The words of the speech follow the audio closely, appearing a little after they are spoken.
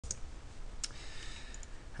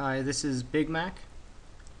Hi, this is Big Mac.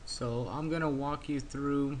 So I'm going to walk you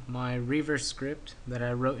through my Reaver script that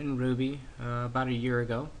I wrote in Ruby about a year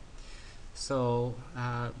ago. So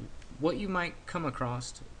what you might come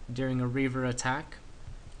across during a Reaver attack,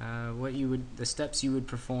 the steps you would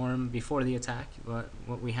perform before the attack.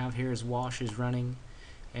 What we have here is wash is running,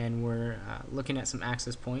 and we're looking at some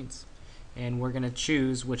access points, and we're going to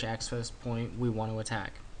choose which access point we want to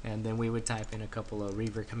attack. And then we would type in a couple of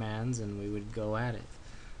Reaver commands and we would go at it.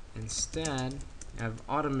 Instead, I've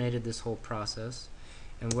automated this whole process,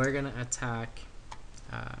 and we're going to attack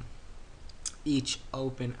each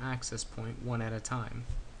open access point one at a time,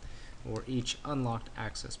 or each unlocked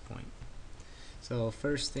access point. So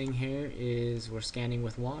first thing here is we're scanning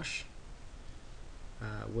with wash.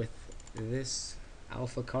 With this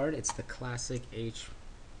alpha card, it's the classic H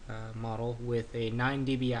model with a 9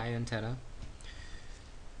 dBi antenna.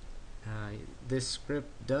 This script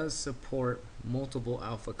does support multiple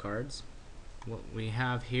alpha cards. What we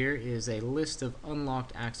have here is a list of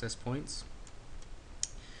unlocked access points,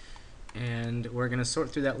 and we're going to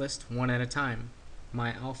sort through that list one at a time.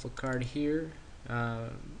 My alpha card here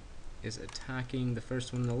is attacking the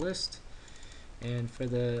first one in the list, and for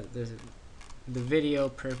the video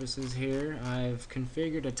purposes here, I've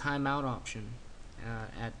configured a timeout option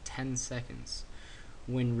at 10 seconds.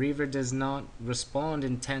 When Reaver does not respond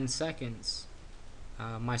in 10 seconds,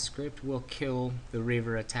 my script will kill the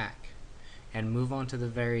Reaver attack and move on to the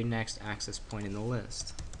very next access point in the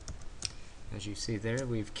list. As you see there,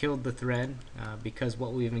 we've killed the thread because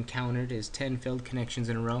what we've encountered is 10 failed connections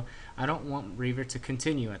in a row. I don't want Reaver to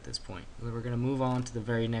continue at this point. We're going to move on to the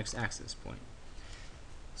very next access point.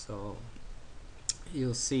 So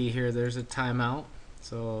you'll see here there's a timeout.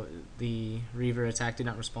 So the Reaver attack did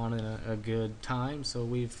not respond in a good time, so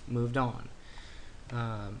we've moved on.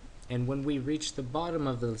 And when we reach the bottom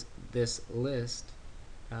of this list,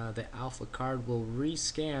 the alpha card will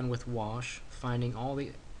rescan with wash, finding all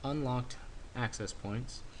the unlocked access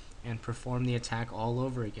points, and perform the attack all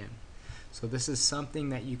over again. So this is something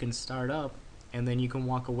that you can start up and then you can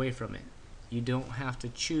walk away from it. You don't have to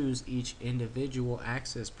choose each individual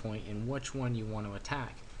access point and which one you want to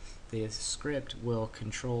attack. The script will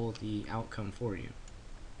control the outcome for you.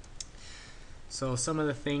 So some of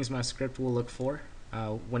the things my script will look for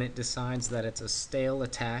when it decides that it's a stale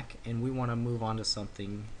attack and we want to move on to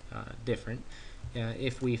something different.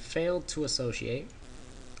 If we failed to associate,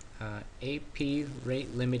 AP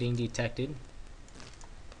rate limiting detected,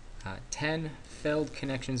 10 failed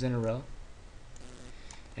connections in a row,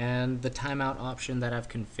 and the timeout option that I've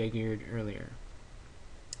configured earlier.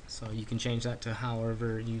 So you can change that to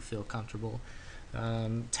however you feel comfortable.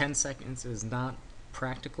 10 seconds is not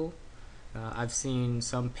practical. I've seen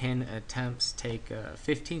some pin attempts take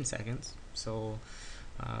 15 seconds. So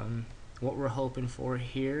what we're hoping for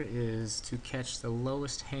here is to catch the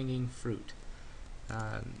lowest hanging fruit.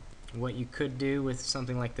 What you could do with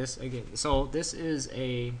something like this, again, so this is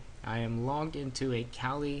I am logged into a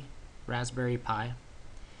Kali Raspberry Pi,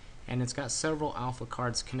 and it's got several alpha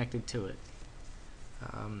cards connected to it.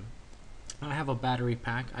 I have a battery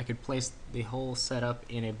pack. I could place the whole setup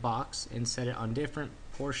in a box and set it on different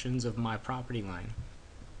portions of my property line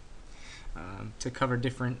to cover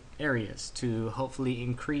different areas to hopefully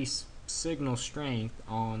increase signal strength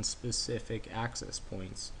on specific access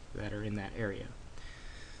points that are in that area.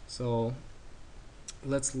 So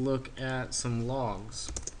let's look at some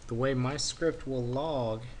logs. The way my script will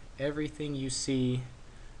log everything you see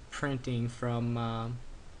printing from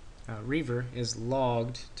Reaver is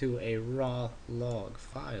logged to a raw log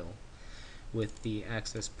file with the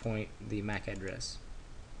access point, the MAC address.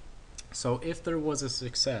 So if there was a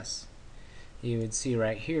success, you would see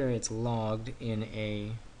right here it's logged in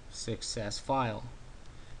a success file.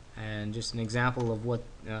 And just an example of what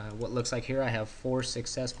looks like here, I have 4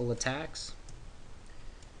 successful attacks.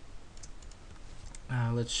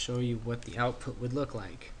 Let's show you what the output would look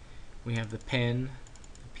like. We have the pin,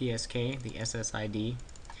 the PSK, the SSID.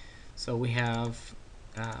 So we have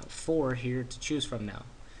 4 here to choose from now.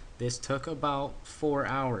 This took about 4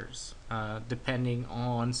 hours, depending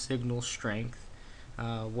on signal strength.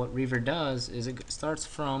 What Reaver does is it starts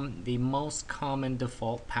from the most common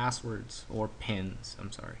default passwords, or pins,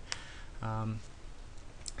 I'm sorry.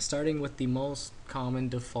 Starting with the most common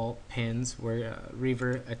default pins, where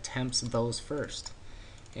Reaver attempts those first.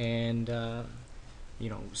 And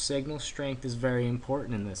signal strength is very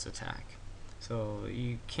important in this attack. So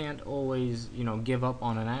you can't always, give up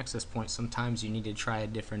on an access point. Sometimes you need to try a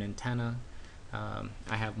different antenna. I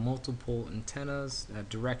have multiple antennas,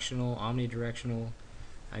 directional, omnidirectional,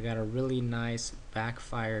 I got a really nice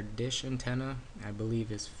backfire dish antenna. I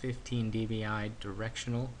believe is 15 dBi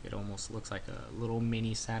directional. It almost looks like a little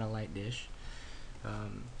mini satellite dish.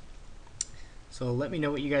 So let me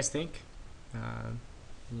know what you guys think.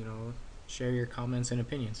 You know, share your comments and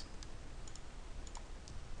opinions.